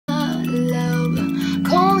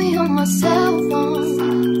my cell phone.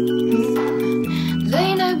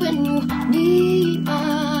 Late night when you need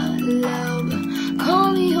my love.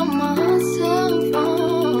 Call me on my cell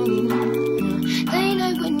phone. Late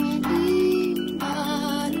night when you need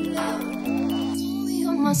my love. Call me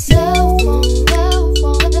on my cell phone. Cell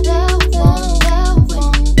phone, cell phone, cell phone, cell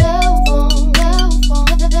phone, cell phone,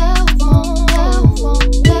 cell phone,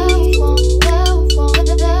 cell phone,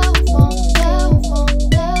 cell phone.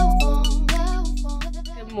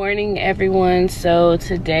 Good morning, everyone. So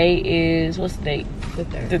today is, what's the date? The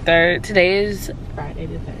 3rd. Today is Friday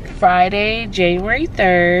the 3rd. Friday, January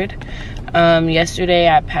 3rd. Yesterday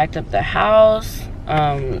I packed up the house.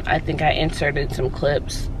 I think I inserted some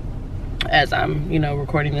clips as I'm,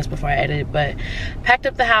 recording this before I edit, but packed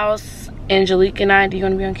up the house. Angelique and I, do you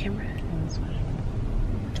want to be on camera?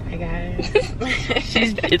 Hi guys.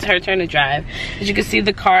 It's her turn to drive. As you can see,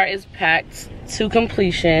 the car is packed to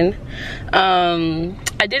completion.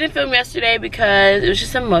 I didn't film yesterday because it was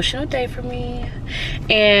just an emotional day for me,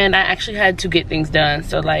 and I actually had to get things done.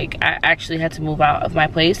 So like, I actually had to move out of my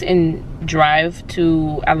place and drive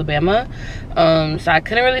to Alabama. So I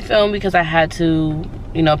couldn't really film because I had to,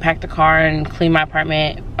 pack the car and clean my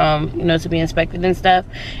apartment, to be inspected and stuff.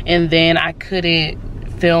 And then I couldn't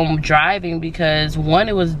film driving because, one,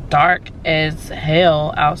 it was dark as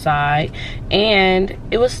hell outside and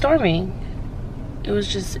it was storming. It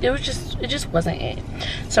just wasn't it.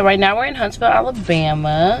 So right now we're in Huntsville,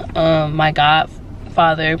 Alabama. My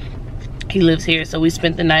godfather, he lives here, so we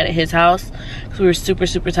spent the night at his house because we were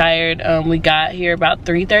super tired. We got here about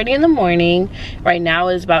 3:30 in the morning. Right now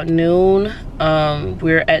it's about noon.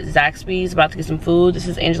 We're at Zaxby's about to get some food. This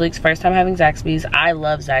is Angelique's first time having Zaxby's. I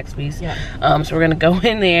love Zaxby's. Yeah. So we're gonna go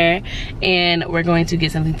in there and we're going to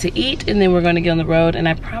get something to eat, and then we're going to get on the road, and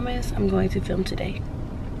I promise I'm going to film today.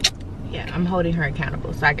 Yeah, I'm holding her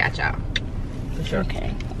accountable, so I got y'all. For sure.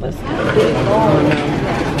 Okay, let's get it going.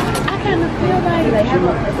 I kind of feel like they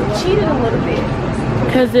cheated a little bit.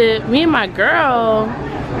 Cause me and my girl,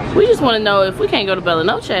 we just want to know if we can't go to Bella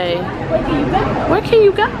Noche. Where can you go? Where can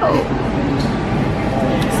you go?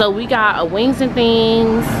 So we got a wings and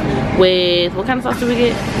things with, what kind of sauce do we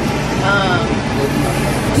get?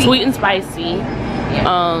 Sweet and spicy.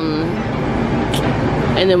 Yeah.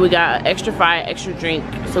 And then we got extra fry, extra drink,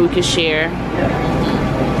 so we could share.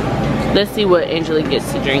 Let's see what Angelique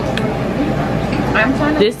gets to drink.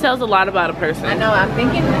 This tells a lot about a person. I know, I'm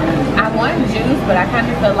thinking I want juice, but I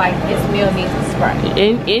kind of feel like this meal needs a Sprite.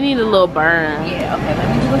 It needs a little burn. Yeah, okay, let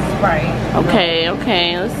me do a Sprite.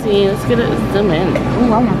 Okay, let's see, let's zoom in.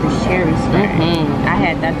 Ooh, I want the cherry Sprite. I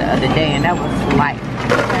had that the other day and that was light.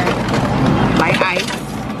 Light ice.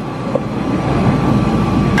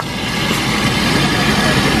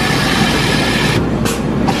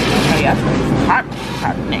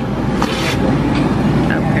 Hot thing.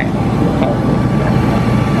 Okay.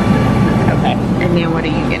 And then what are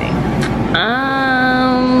you getting?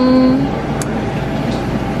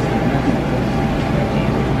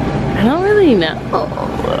 I don't really know.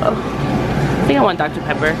 I think I want Dr.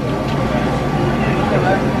 Pepper.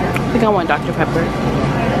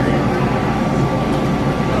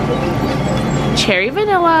 Cherry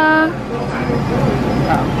vanilla.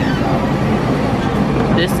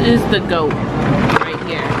 This is the goat right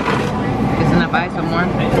here. Is enough ice or more?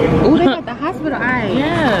 Ooh, they got the hospital ice.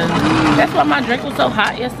 Yeah. That's why my drink was so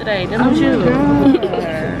hot yesterday. Didn't you?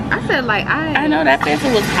 I said like ice. I know that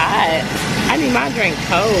Fanta was hot. I need my drink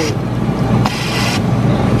cold.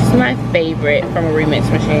 It's my favorite from a remix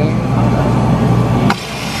machine.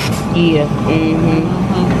 Yeah.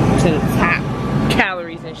 To the top.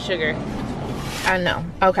 Calories and sugar. I know.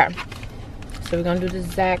 Okay. So we're gonna do the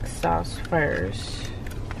Zax sauce first.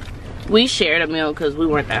 We shared a meal because we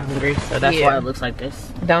weren't that hungry, so that's why it looks like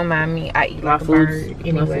this. Don't mind me. I eat like a bird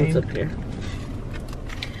anyway. My food's up here.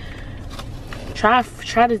 Try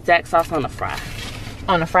the Zax sauce on the fry.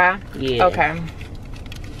 On the fry? Yeah. Okay.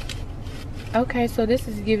 Okay, so this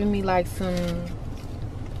is giving me like some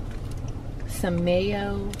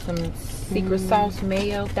mayo, some secret sauce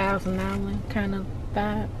mayo, Thousand Island kind of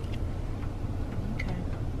vibe. Okay.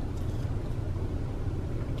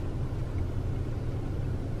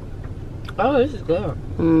 Oh, this is good.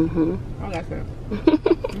 I like it.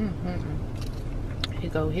 Here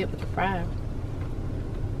go hit with the fries.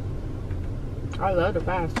 I love the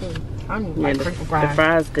fries too. I don't even like crinkle fries. The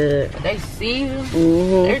fries good. They season.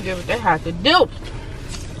 They do what they have to do.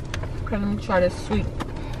 Okay, let me try this sweet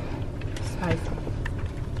spicy.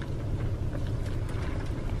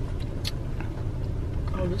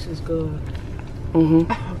 Oh, this is good. Oh,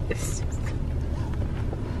 this is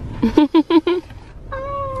good.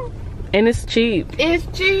 And it's cheap. It's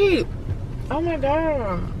cheap. Oh my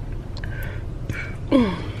god.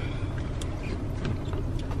 I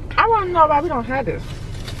want to know why we don't have this.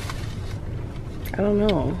 I don't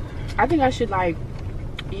know. I think I should like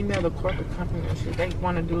email the corporate company and shit. They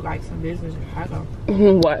want to do like some business in Chicago.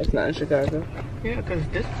 Why it's not in Chicago? Yeah, because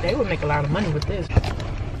they would make a lot of money with this.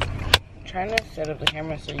 I'm trying to set up the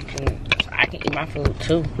camera so I can eat my food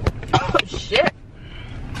too. Oh shit!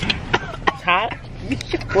 It's hot.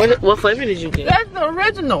 What flavor did you get? That's the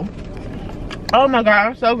original. Oh my god!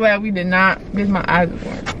 I'm so glad we did not get my eyes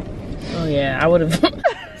warm. Oh yeah, I would have.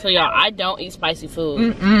 So y'all, I don't eat spicy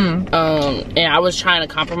food. And I was trying to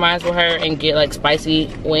compromise with her and get like spicy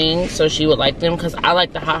wings so she would like them because I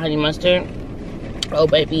like the hot honey mustard. Oh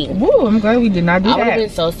baby. Woo! I'm glad we did not do that. I would have been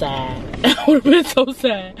so sad. I would have been so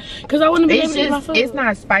sad because I wouldn't be able to eat my food. It's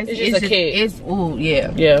not spicy. It's just a kick. It's ooh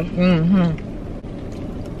yeah. Yeah.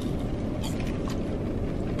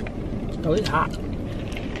 Oh, it's hot.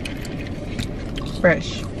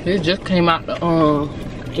 Fresh. It just came out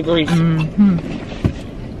the grease.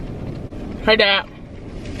 Hey, Dad.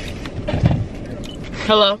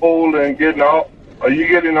 Hello. Old and getting all. Are you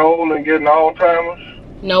getting old and getting Alzheimer's?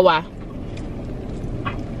 No, why?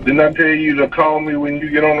 Didn't I tell you to call me when you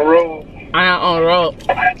get on the road? I'm not on the road.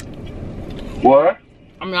 What?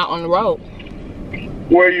 I'm not on the road.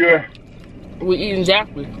 Where you at? We eating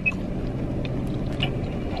Jarie.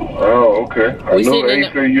 Oh, okay. I know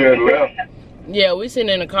they say you had left. Yeah, we sitting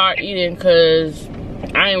in the car eating because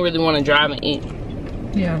I ain't really want to drive and eat.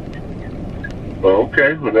 Yeah. Oh,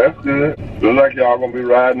 okay, well that's good. Looks like y'all gonna be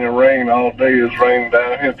riding in rain all day. It's raining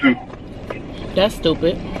down here too. That's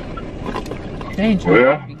stupid. Ain't true.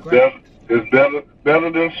 Well, it's better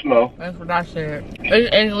than snow. That's what I said. It's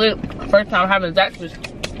Angie first time having Zaxby's.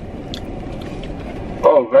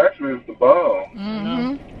 Oh, Zaxby's is the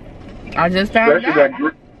bomb. I just found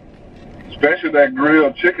out. Especially that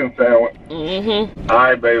grilled chicken sandwich. All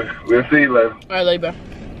right, baby. We'll see you later. All right, later.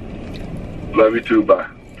 Love you too. Bye.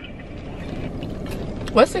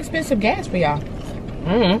 What's expensive gas for y'all?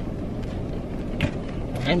 I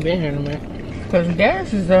ain't been here in a minute. Cause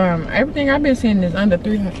gas is everything I've been seeing is under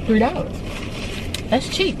 $3. That's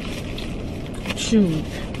cheap. Shoot,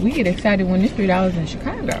 we get excited when it's $3 in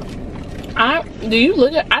Chicago. I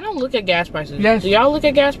don't look at gas prices. Yes. Do y'all look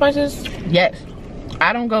at gas prices? Yes.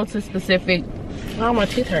 I don't go to specific. Oh, my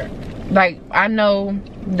teeth hurt. Like I know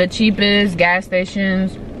the cheapest gas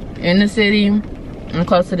stations in the city and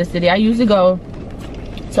close to the city. I usually go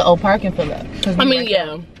to Old Park and fill up. I mean,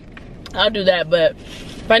 yeah, I'll do that, but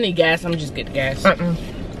if I need gas, I'm just getting gas.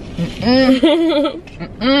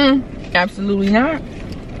 Absolutely not.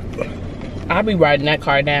 I'll be riding that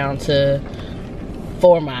car down to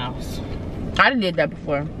 4 miles. I done did that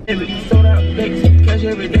before.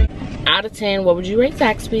 Out of 10, what would you rate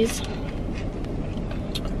Zaxby's?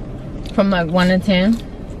 From like 1 to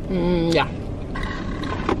 10? Yeah.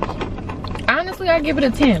 Honestly, I give it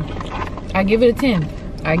a 10. I give it a 10.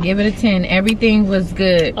 I give it a 10. Everything was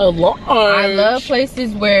good. A lot. I love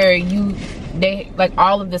places where they like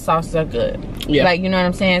all of the sauces are good. Yeah. Like, you know what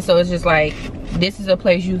I'm saying? So it's just like, this is a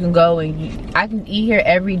place you can go and I can eat here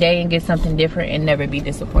every day and get something different and never be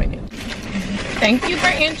disappointed. Thank you for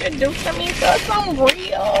introducing me to some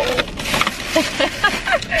real.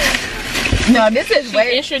 No, this is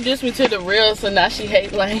She introduced me to the real, so now she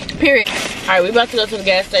hates like. Period. All right, we about to go to the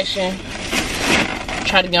gas station.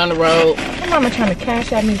 Try to get on the road. My mama trying to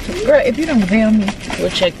cash at me too. Girl, if you don't bail me. We'll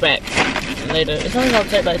check back later. It's only gonna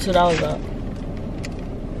take like $2 out.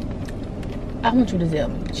 I want you to Zelle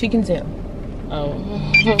me. She can Zelle. Oh.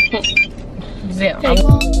 Zelle.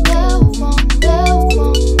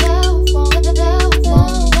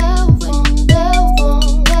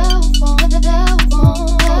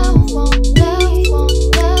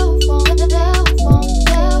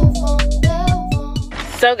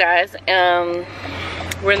 So guys,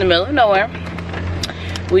 we're in the middle of nowhere.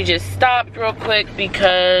 We just stopped real quick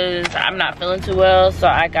because I'm not feeling too well, so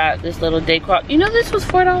I got this little Dayquil. You know this was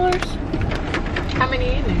 $4? How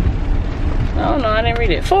many in there? I don't know, I didn't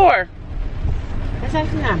read it. 4. That's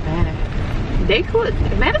actually not bad.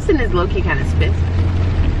 Dayquil, medicine is low-key kind of expensive.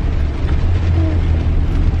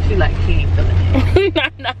 She ain't feeling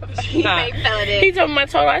it. She ain't feeling it. He told me my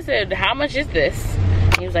total. I said, how much is this?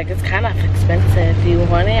 He was like, it's kind of expensive. Do you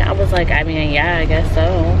want it? I was like, I mean, yeah, I guess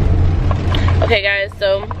so. Okay, guys,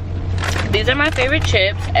 so these are my favorite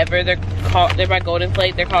chips ever. They're by Golden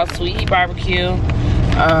Flake. They're called Sweet Heat Barbecue.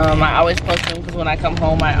 I always post them because when I come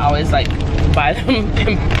home, I always like buy them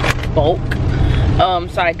in bulk.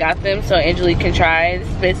 So I got them so Angelique can try. This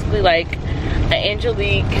is basically like an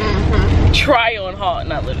Angelique try on haul,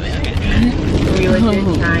 not literally. You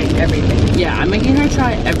legit trying everything. Yeah, I'm making her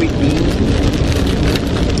try everything.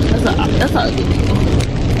 That's a ugly thing.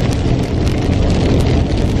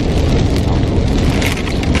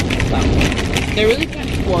 They're really kind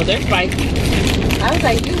of, well, they're spicy. I was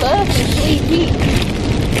like, you love some sweet heat.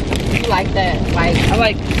 You like that? Like I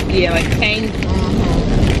like, yeah, like tangy.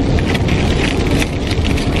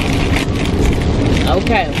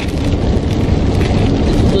 Okay.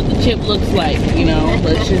 This is what the chip looks like, you know.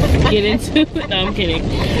 Let's just get into it. No, I'm kidding.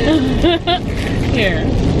 Here.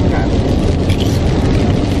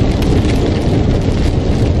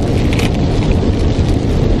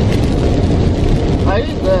 Oh,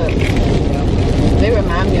 these are good. They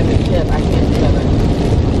remind me of a chip. I can't tell it.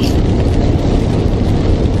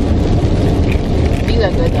 These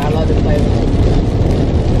are good though. I love the flavor.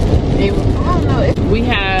 I don't know. We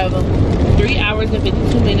have 3 hours and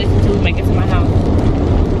 52 minutes until we make it to my house.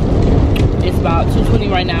 It's about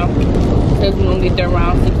 2:20 right now. Says we're gonna get there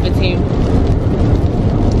around 6:15.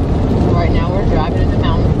 Right now we're driving in the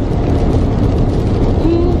mountains.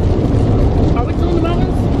 Are we still in the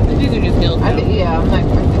mountains? These are just hills now. Yeah, I'm like,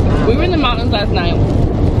 we were in the mountains last night,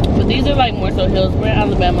 but these are like more so hills. We're in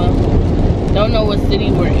Alabama. Don't know what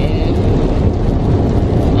city we're in.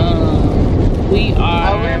 We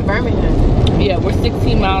are. Oh, we're in Birmingham. Yeah, we're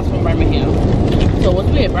 16 miles from Birmingham. So once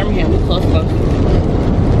we hit Birmingham, we're close.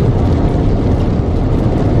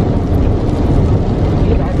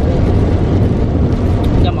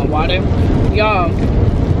 Got my water. Y'all,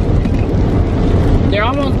 they're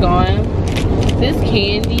almost gone. This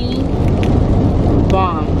candy,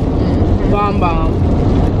 bomb.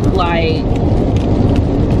 Like,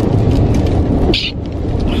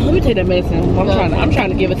 let me take that medicine. I'm trying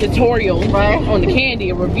to give a tutorial on the candy,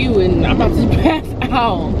 a review, and I'm about to pass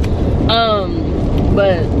out.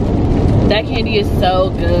 But that candy is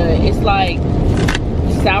so good. It's like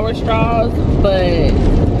sour straws, but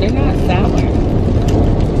they're not sour.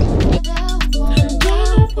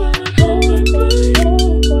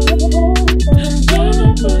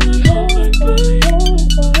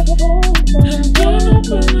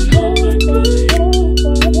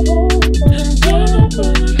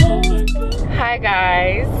 Hi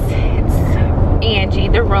guys, it's Angie,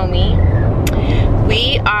 the roomie.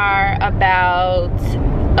 We are about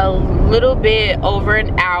a little bit over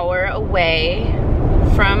an hour away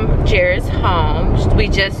from Jarie's home. We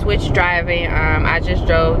just switched driving. I just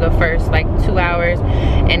drove the first like 2 hours,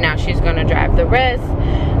 and now she's gonna drive the rest.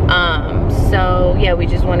 So yeah, we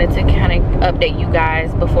just wanted to kind of update you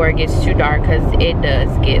guys before it gets too dark, because it does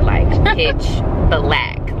get like pitch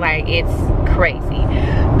black. Like, it's crazy.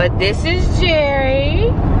 But this is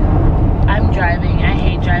Jarie. I'm driving. I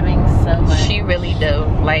hate driving so much. She really do.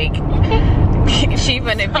 Like, she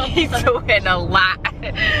gonna be doing a lot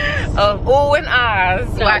of ooh and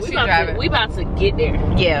ahs while she driving. We about to get there.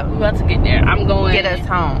 Yeah, we about to get there. I'm going. Get us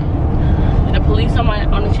home. The police on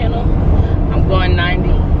the channel. I'm going 90.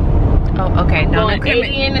 Oh, okay. Going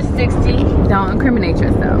 80 and a 60. Don't incriminate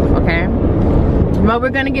yourself, okay? But we're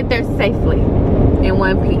gonna get there safely in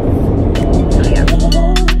one piece. So yeah.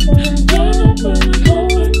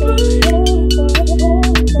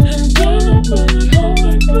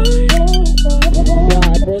 Yeah, I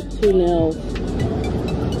broke 2 nails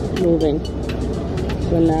moving.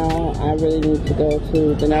 So now I really need to go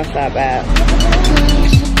to the nail shop app.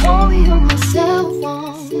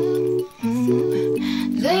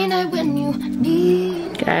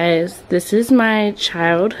 Guys, this is my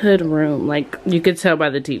childhood room. Like, you could tell by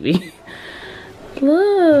the TV.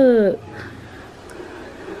 Look.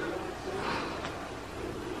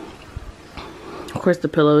 Of course, the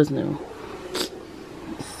pillow is new.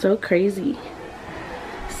 So crazy.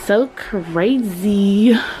 So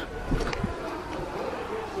crazy.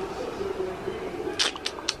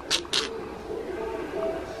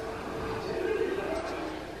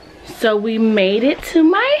 So we made it to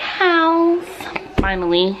my house.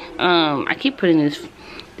 Finally. I keep putting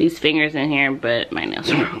these fingers in here, but my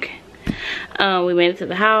nails are broken. We made it to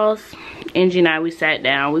the house. Angie and I, we sat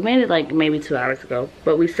down. We made it like maybe 2 hours ago,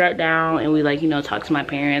 but we sat down and we, like, you know, talked to my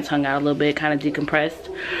parents, hung out a little bit, kind of decompressed.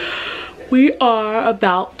 We are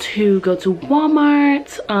about to go to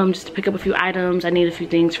Walmart just to pick up a few items. I need a few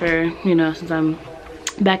things for, you know, since I'm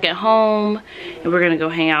back at home, and we're gonna go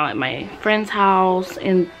hang out at my friend's house,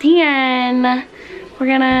 and then we're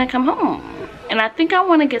gonna come home. And I think I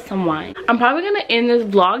want to get some wine. I'm probably gonna end this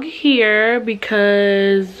vlog here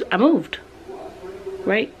because I moved,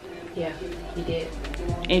 right? Yeah, you did.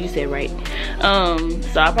 And you said right.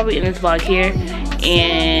 So I'll probably end this vlog here,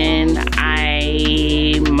 and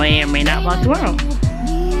I may or may not vlog tomorrow.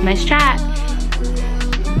 Nice chat.